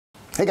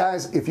Hey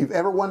guys, if you've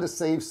ever wanted to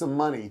save some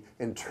money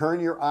and turn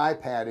your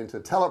iPad into a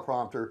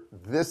teleprompter,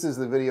 this is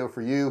the video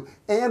for you.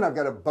 And I've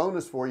got a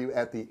bonus for you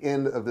at the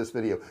end of this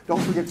video. Don't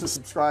forget to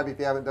subscribe if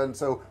you haven't done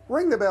so.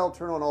 Ring the bell,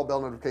 turn on all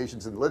bell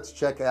notifications, and let's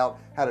check out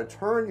how to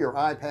turn your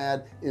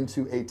iPad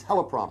into a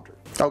teleprompter.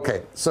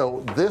 Okay,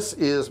 so this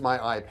is my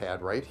iPad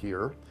right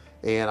here,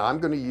 and I'm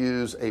going to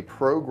use a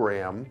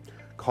program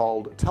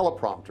called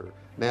Teleprompter.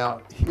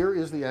 Now here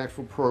is the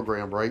actual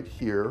program right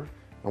here.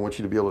 I want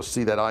you to be able to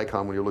see that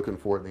icon when you're looking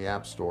for it in the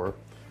App Store.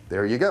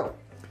 There you go.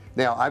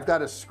 Now I've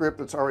got a script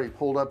that's already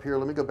pulled up here.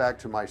 Let me go back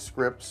to my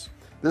scripts.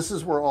 This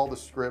is where all the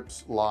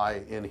scripts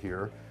lie in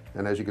here,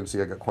 and as you can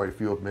see I got quite a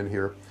few of them in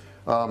here.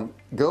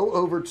 Go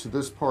over to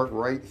this part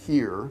right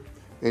here,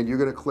 and you're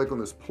going to click on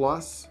this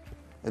plus,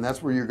 and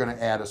that's where you're going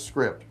to add a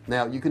script.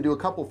 Now you can do a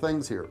couple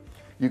things here.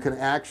 You can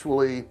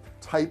actually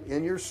type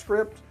in your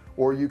script,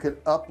 or you can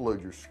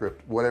upload your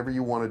script, whatever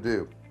you want to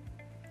do.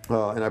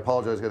 And I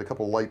apologize, I got a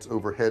couple lights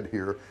overhead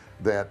here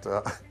that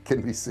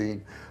can be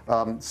seen.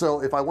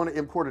 So if I want to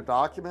import a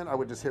document, I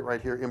would just hit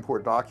right here,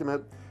 import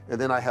document, and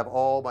then I have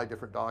all my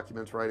different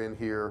documents right in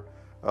here,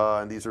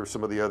 and these are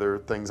some of the other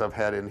things I've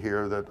had in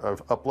here that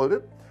I've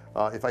uploaded.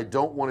 If I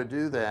don't want to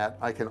do that,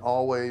 I can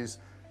always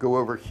go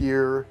over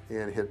here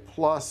and hit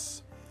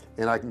plus,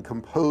 and I can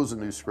compose a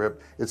new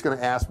script. It's going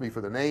to ask me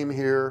for the name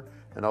here,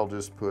 and I'll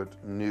just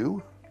put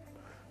new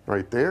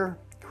right there,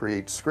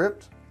 create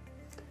script.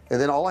 And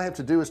then all I have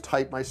to do is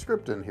type my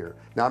script in here.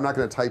 Now I'm not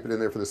going to type it in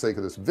there for the sake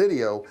of this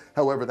video.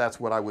 However,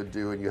 that's what I would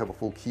do, and you have a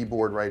full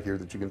keyboard right here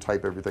that you can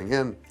type everything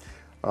in,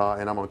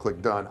 and I'm going to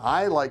click done.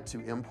 I like to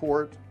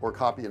import or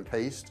copy and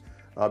paste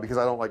because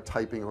I don't like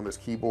typing on this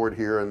keyboard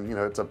here, and you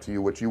know, it's up to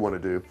you what you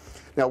want to do.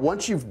 Now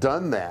once you've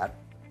done that,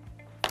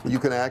 you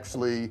can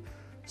actually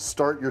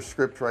start your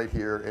script right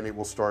here, and it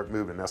will start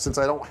moving. Now since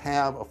I don't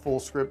have a full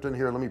script in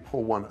here, let me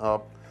pull one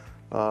up.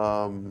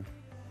 I'll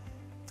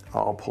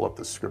pull up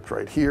the script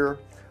right here.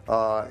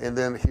 And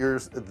then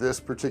here's this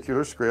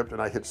particular script,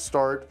 and I hit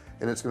start,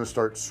 and it's going to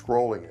start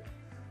scrolling it,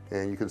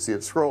 and you can see it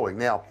scrolling.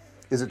 Now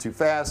is it too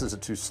fast, is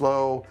it too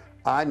slow?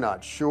 I'm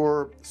not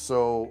sure.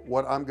 So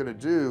what I'm going to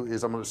do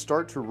is I'm going to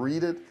start to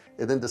read it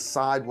and then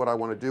decide what I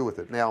want to do with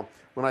it. Now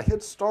when I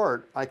hit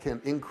start, I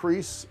can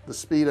increase the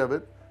speed of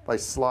it by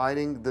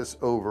sliding this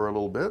over a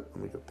little bit.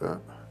 Let me get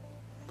that,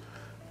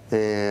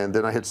 and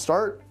then I hit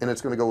start, and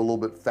it's going to go a little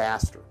bit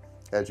faster,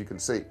 as you can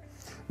see.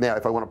 Now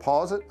if I want to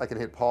pause it, I can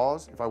hit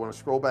pause. If I want to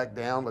scroll back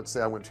down, let's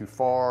say I went too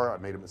far, I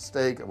made a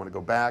mistake, I want to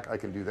go back, I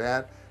can do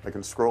that. I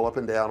can scroll up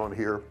and down on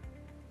here.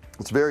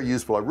 It's very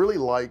useful. I really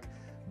like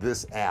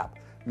this app.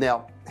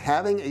 Now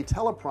having a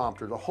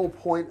teleprompter, the whole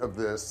point of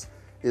this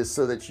is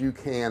so that you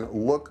can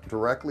look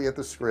directly at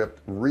the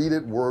script, read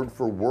it word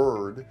for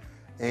word,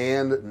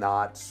 and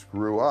not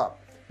screw up.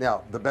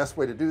 Now the best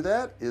way to do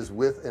that is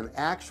with an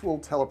actual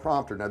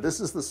teleprompter. Now this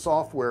is the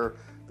software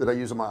that I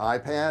use on my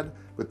iPad,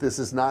 but this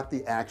is not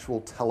the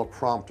actual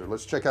teleprompter.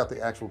 Let's check out the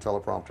actual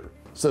teleprompter.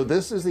 So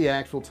this is the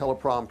actual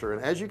teleprompter,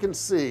 and as you can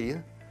see,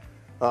 and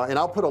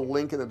I'll put a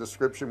link in the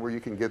description where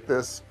you can get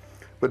this,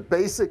 but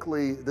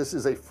basically this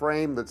is a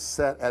frame that's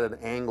set at an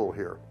angle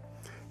here,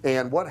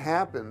 and what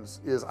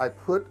happens is I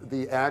put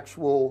the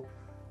actual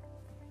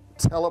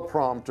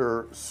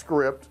teleprompter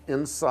script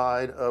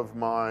inside of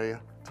my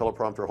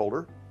teleprompter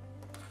holder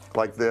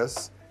like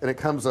this, and it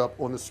comes up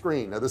on the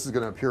screen. Now this is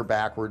going to appear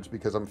backwards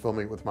because I'm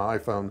filming it with my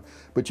iPhone,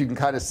 but you can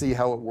kind of see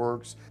how it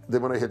works.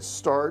 Then when I hit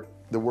start,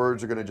 the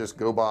words are going to just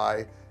go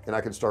by, and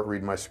I can start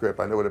reading my script.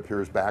 I know it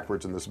appears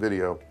backwards in this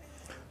video,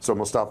 so I'm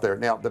gonna stop there.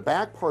 Now the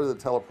back part of the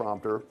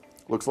teleprompter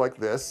looks like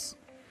this,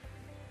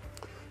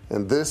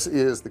 and this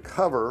is the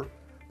cover,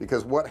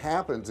 because what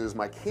happens is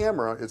my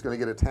camera is going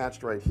to get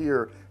attached right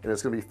here, and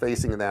it's going to be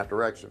facing in that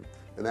direction,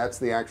 and that's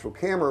the actual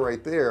camera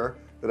right there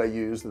that I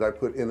use, that I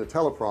put in the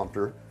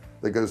teleprompter,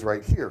 that goes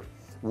right here.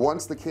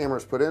 Once the camera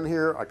is put in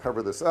here, I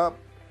cover this up,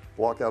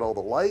 block out all the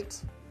light,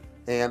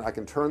 and I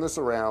can turn this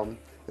around,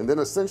 and then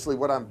essentially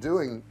what I'm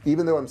doing,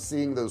 even though I'm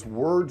seeing those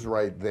words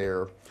right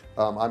there,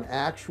 I'm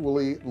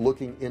actually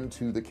looking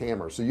into the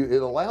camera. So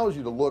it allows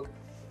you to look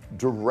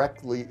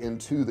directly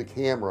into the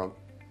camera,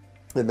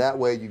 and that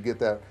way you get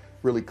that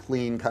really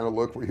clean kind of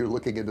look where you're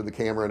looking into the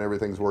camera and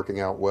everything's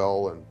working out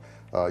well, and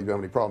you don't have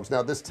any problems.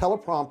 Now this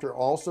teleprompter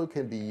also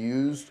can be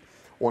used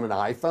on an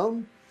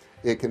iPhone.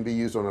 It can be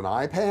used on an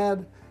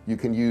iPad. You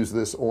can use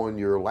this on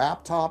your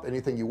laptop,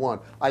 anything you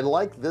want. I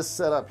like this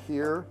setup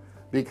here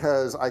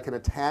because I can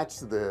attach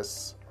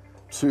this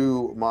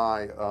to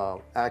my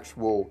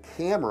actual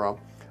camera,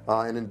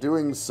 and in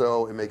doing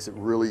so it makes it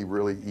really,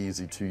 really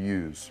easy to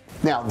use.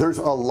 Now there's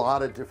a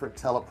lot of different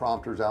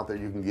teleprompters out there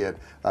you can get.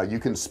 You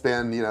can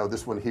spend, you know,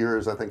 this one here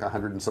is I think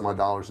 $100 and some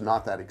odd,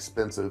 not that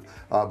expensive,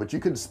 but you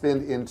can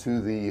spend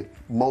into the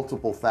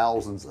multiple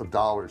thousands of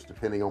dollars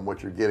depending on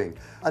what you're getting.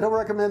 I don't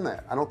recommend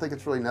that. I don't think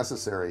it's really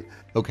necessary.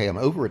 Okay, I'm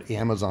over at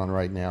Amazon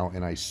right now,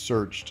 and I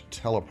searched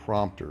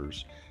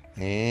teleprompters,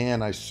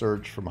 and I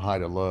searched from high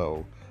to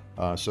low.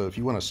 So if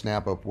you want to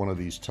snap up one of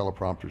these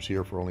teleprompters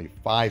here for only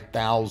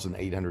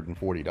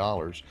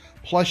 $5,840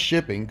 plus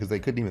shipping, because they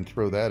couldn't even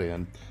throw that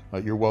in,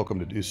 you're welcome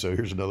to do so.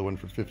 Here's another one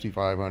for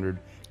 $5,500,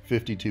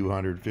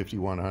 $5,200,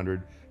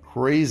 $5,100.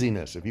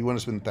 Craziness. If you want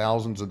to spend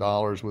thousands of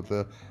dollars with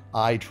the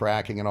eye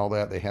tracking and all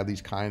that, they have these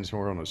kinds who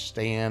are on a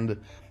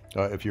stand.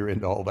 If you're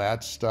into all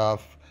that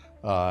stuff,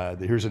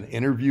 here's an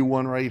interview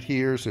one right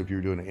here. So if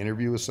you're doing an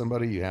interview with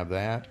somebody, you have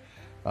that.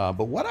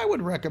 But what I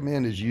would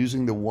recommend is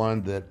using the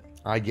one that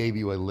I gave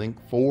you a link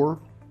for.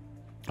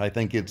 I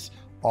think it's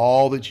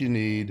all that you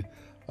need.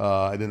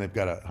 And then they've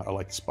got I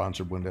like the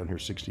sponsored one down here,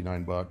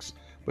 69 bucks.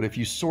 But if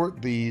you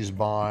sort these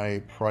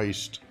by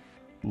priced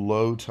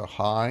low to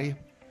high,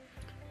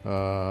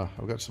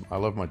 I've got some, I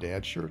love my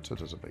dad's shirts. That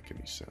doesn't make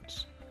any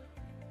sense.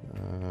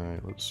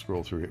 Let's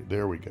scroll through here.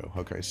 There we go.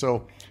 Okay.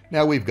 So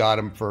now we've got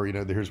them for,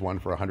 here's one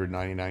for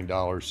 $199,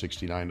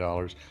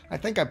 $69. I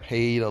think I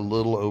paid a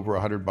little over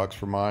 $100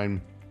 for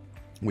mine.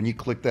 When you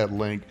click that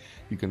link,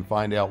 you can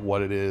find out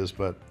what it is,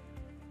 but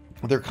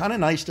they're kind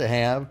of nice to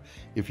have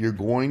if you're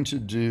going to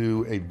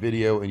do a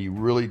video and you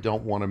really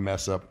don't want to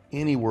mess up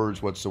any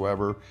words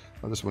whatsoever.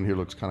 This one here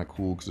looks kind of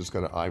cool because it's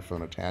got an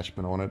iPhone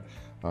attachment on it.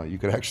 You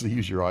could actually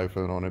use your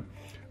iPhone on it,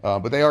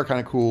 but they are kind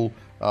of cool.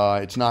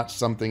 It's not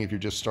something, if you're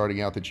just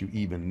starting out, that you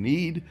even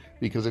need,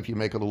 because if you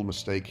make a little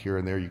mistake here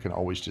and there, you can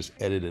always just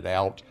edit it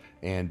out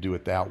and do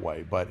it that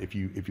way. But if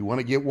you want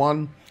to get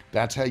one,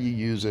 that's how you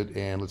use it.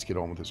 And let's get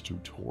on with this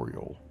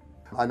tutorial.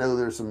 I know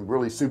there's some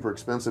really super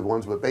expensive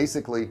ones, but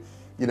basically,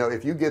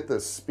 if you get the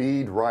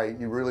speed right,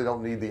 you really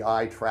don't need the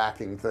eye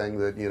tracking thing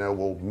that,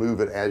 will move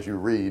it as you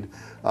read.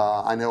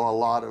 I know a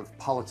lot of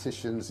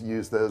politicians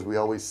use those. We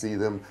always see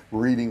them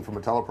reading from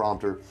a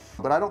teleprompter,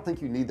 but I don't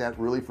think you need that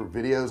really for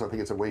videos. I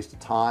think it's a waste of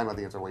time. I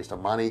think it's a waste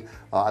of money.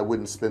 I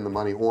wouldn't spend the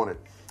money on it.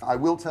 I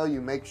will tell you,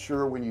 make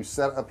sure when you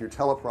set up your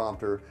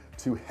teleprompter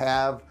to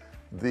have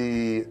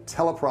the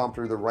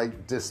teleprompter the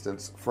right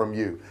distance from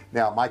you.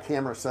 Now, my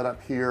camera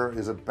setup here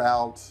is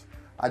about,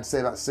 I'd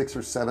say about 6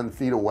 or 7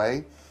 feet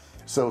away.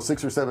 So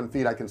 6 or 7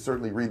 feet, I can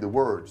certainly read the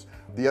words.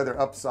 The other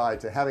upside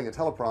to having a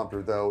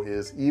teleprompter, though,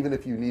 is even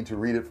if you need to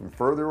read it from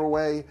further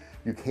away,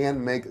 you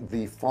can make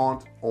the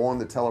font on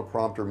the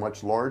teleprompter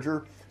much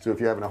larger. So if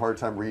you're having a hard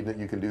time reading it,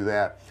 you can do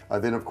that.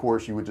 Then of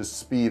course you would just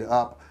speed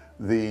up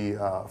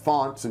the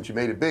font, since you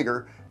made it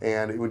bigger,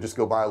 and it would just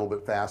go by a little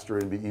bit faster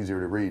and be easier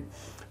to read.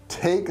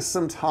 Take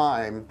some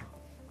time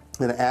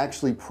and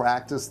actually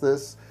practice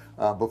this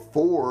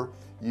before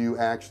you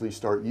actually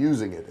start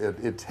using it.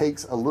 It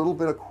takes a little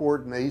bit of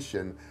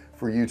coordination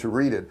for you to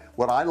read it.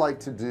 What I like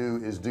to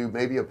do is do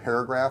maybe a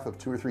paragraph of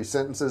 2 or 3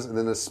 sentences and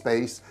then a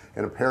space,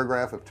 and a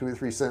paragraph of 2 or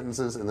 3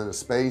 sentences and then a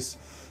space.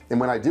 And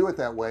when I do it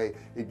that way,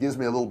 it gives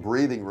me a little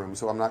breathing room,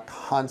 so I'm not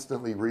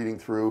constantly reading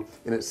through,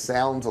 and it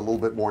sounds a little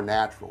bit more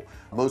natural.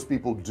 Most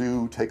people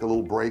do take a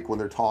little break when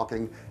they're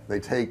talking. They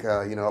take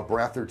a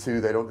breath or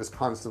two. They don't just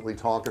constantly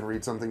talk and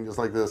read something just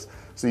like this.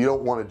 So you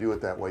don't want to do it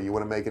that way. You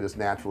want to make it as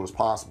natural as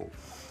possible.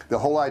 The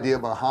whole idea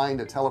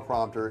behind a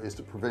teleprompter is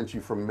to prevent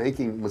you from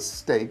making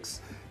mistakes.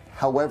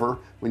 However,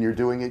 when you're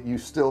doing it, you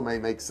still may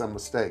make some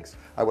mistakes.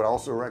 I would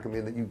also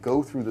recommend that you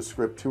go through the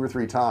script 2 or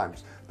 3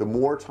 times. The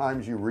more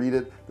times you read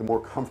it, the more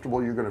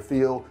comfortable you're going to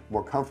feel. The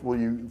more comfortable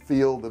you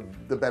feel,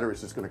 the better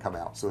it's just going to come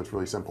out. So it's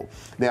really simple.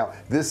 Now,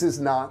 this is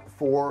not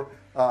for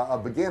a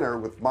beginner.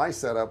 With my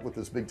setup with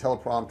this big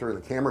teleprompter and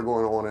the camera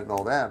going on it and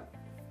all that,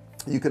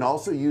 you can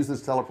also use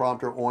this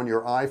teleprompter on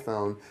your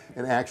iPhone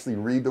and actually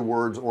read the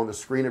words on the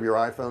screen of your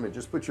iPhone, and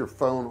just put your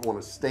phone on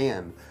a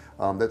stand.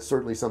 That's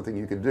certainly something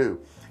you can do.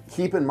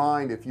 Keep in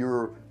mind, if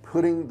you're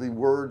putting the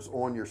words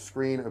on your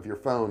screen of your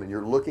phone and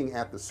you're looking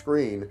at the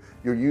screen,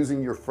 you're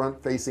using your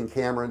front facing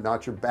camera,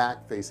 not your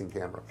back facing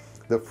camera.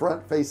 The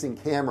front facing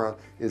camera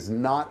is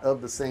not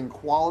of the same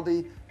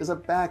quality as a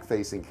back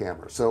facing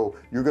camera, so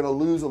you're going to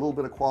lose a little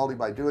bit of quality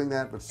by doing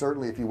that. But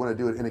certainly if you want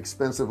to do it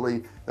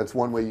inexpensively, that's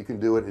one way you can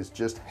do it, is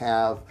just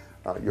have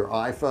your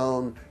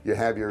iPhone, you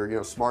have your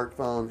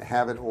smartphone,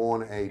 have it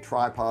on a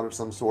tripod of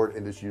some sort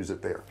and just use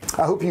it there.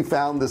 I hope you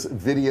found this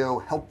video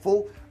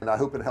helpful, and I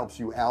hope it helps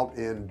you out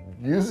in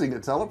using a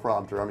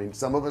teleprompter. I mean,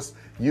 some of us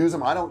use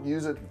them. I don't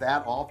use it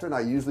that often. I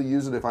usually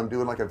use it if I'm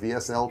doing like a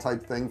VSL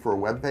type thing for a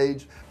web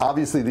page.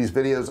 Obviously these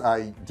videos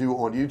I do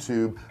on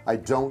YouTube, I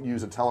don't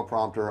use a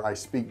teleprompter. I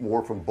speak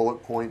more from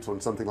bullet points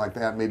on something like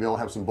that. Maybe I'll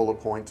have some bullet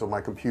points on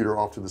my computer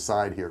off to the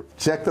side here.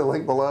 Check the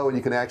link below and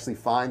you can actually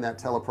find that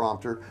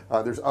teleprompter.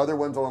 There's other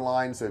ones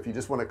online, so if you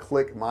just want to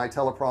click my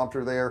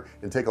teleprompter there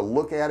and take a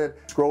look at it,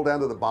 scroll down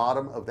to the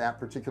bottom of that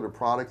particular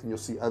product and you'll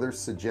see other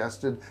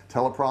suggested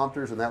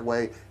teleprompters, and that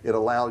way it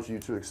allows you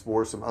to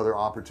explore some other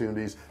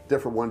opportunities,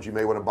 different ones you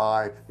may want to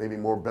buy, maybe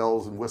more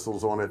bells and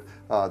whistles on it.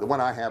 The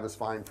one I have is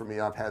fine for me.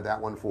 I've had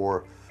that one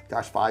for,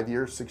 gosh, 5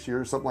 years, 6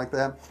 years, something like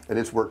that, and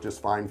it's worked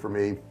just fine for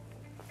me.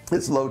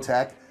 It's low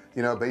tech.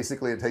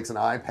 Basically it takes an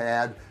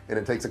iPad and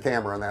it takes a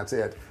camera, and that's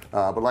it.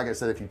 but like I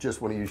said, if you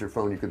just want to use your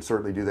phone, you can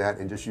certainly do that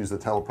and just use the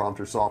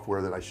teleprompter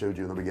software that I showed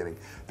you in the beginning.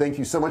 Thank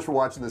you so much for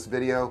watching this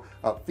video.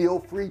 Feel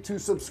free to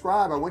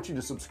subscribe. I want you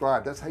to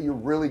subscribe. That's how you're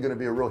really going to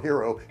be a real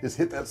hero, is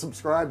hit that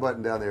subscribe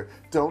button down there.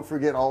 Don't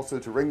forget also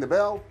to ring the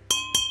bell,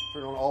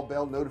 turn on all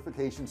bell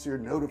notifications so you're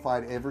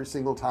notified every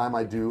single time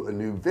I do a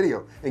new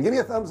video. And give me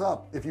a thumbs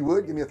up. If you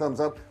would, give me a thumbs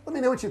up. Let me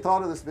know what you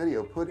thought of this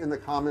video. Put in the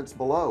comments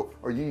below.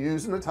 Are you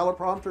using a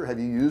teleprompter? Have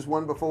you used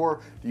one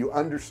before? Do you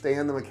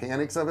understand the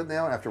mechanics of it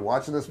now after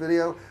watching this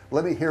video?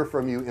 Let me hear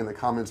from you in the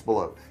comments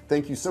below.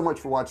 Thank you so much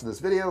for watching this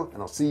video,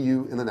 and I'll see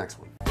you in the next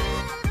one.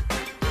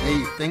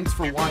 Hey, thanks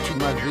for watching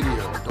my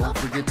video. Don't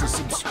forget to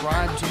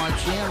subscribe to my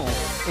channel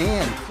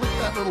and click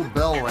that little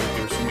bell right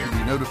there so you can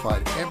be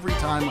notified every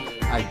time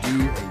I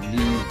do a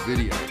new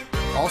video.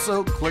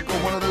 Also, click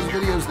on one of those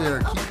videos there.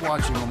 Keep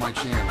watching on my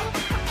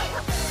channel.